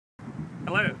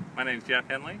Hello, my name is Jeff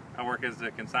Henley. I work as a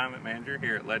consignment manager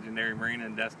here at Legendary Marina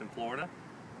in Destin, Florida.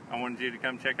 I wanted you to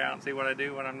come check out and see what I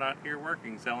do when I'm not here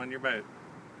working, selling your boat.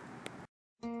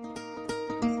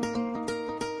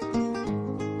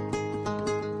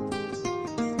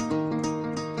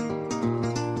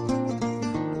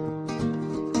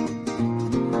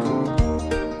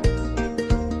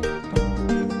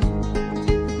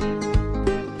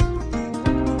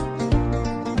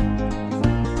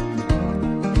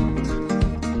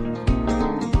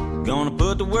 Gonna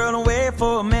put the world away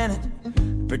for a minute,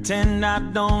 pretend I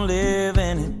don't live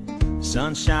in it.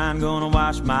 Sunshine gonna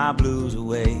wash my blues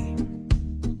away.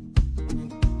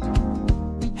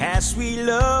 Had sweet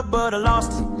love but I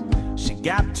lost it. She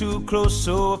got too close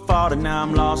so I fought it. Now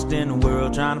I'm lost in the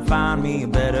world trying to find me a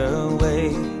better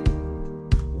way.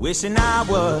 Wishing I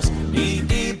was knee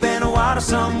deep in the water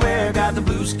somewhere. Got the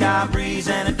blue sky breeze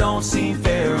and it don't seem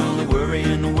fair. Only worry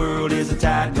in the world is the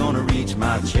tide gonna reach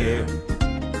my chair.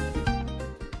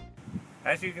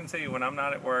 As you can see, when I'm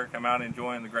not at work, I'm out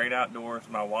enjoying the great outdoors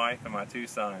with my wife and my two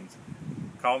sons.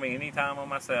 Call me anytime on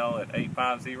my cell at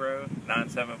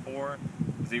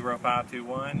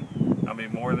 850-974-0521. I'll be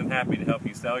more than happy to help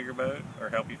you sell your boat or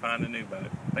help you find a new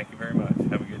boat. Thank you very much.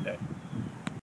 Have a good day.